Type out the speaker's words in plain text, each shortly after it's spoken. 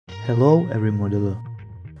Hello every modeler.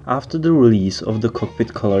 After the release of the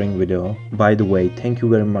cockpit coloring video, by the way, thank you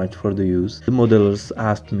very much for the use, the modelers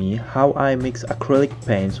asked me how I mix acrylic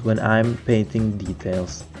paints when I'm painting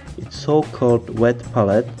details. It's so-called wet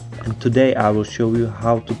palette, and today I will show you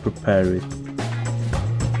how to prepare it.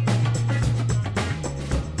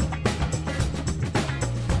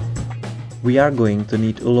 We are going to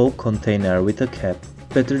need a low container with a cap.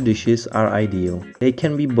 Petri dishes are ideal. They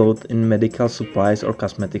can be bought in medical supplies or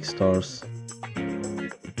cosmetic stores.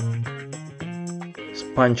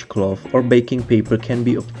 Sponge cloth or baking paper can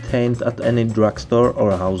be obtained at any drugstore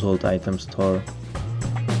or household item store.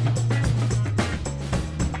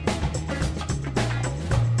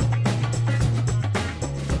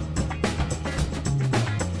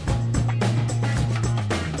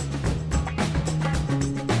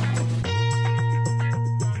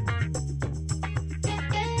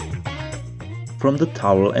 From the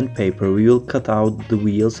towel and paper we will cut out the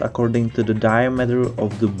wheels according to the diameter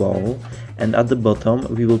of the bowl, and at the bottom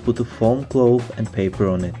we will put a foam cloth and paper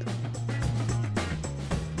on it.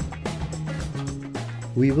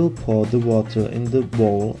 We will pour the water in the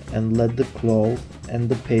bowl and let the cloth and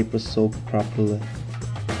the paper soak properly.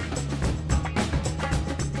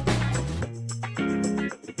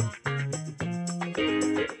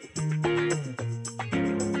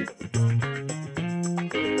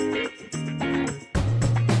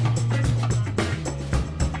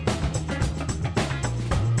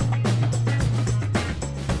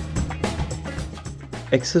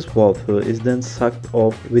 Excess water is then sucked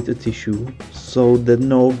off with a tissue so that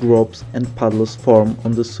no drops and puddles form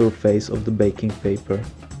on the surface of the baking paper.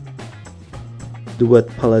 The wet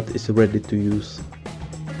palette is ready to use.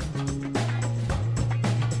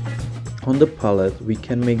 On the palette we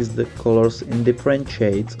can mix the colors in different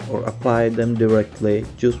shades or apply them directly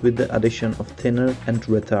just with the addition of thinner and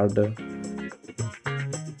retarder.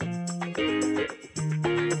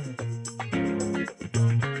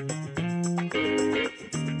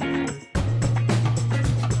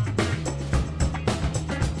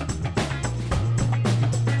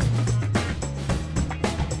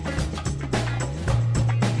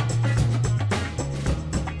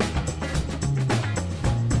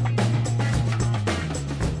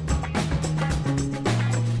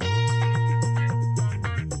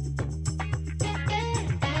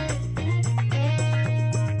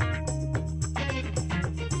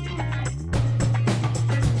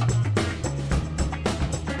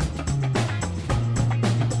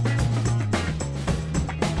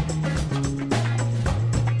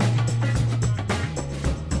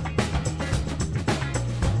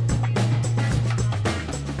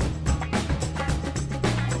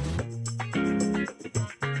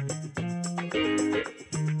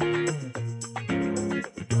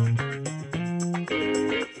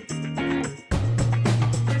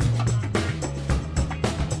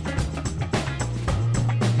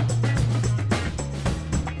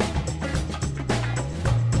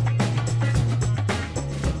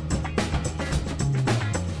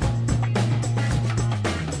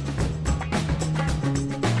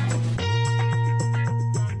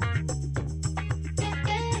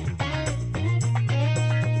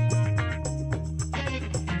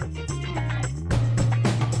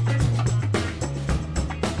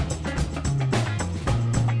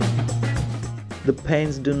 The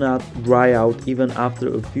paints do not dry out even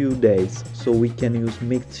after a few days, so we can use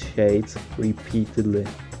mixed shades repeatedly.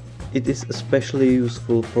 It is especially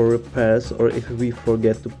useful for repairs or if we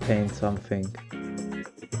forget to paint something.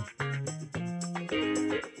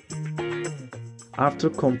 After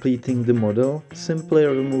completing the model, simply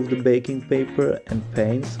remove the baking paper and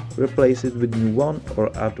paints, replace it with new one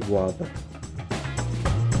or add water.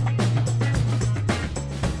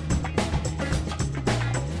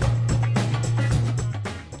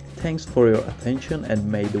 Thanks for your attention and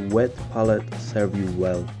may the wet palette serve you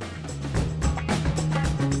well.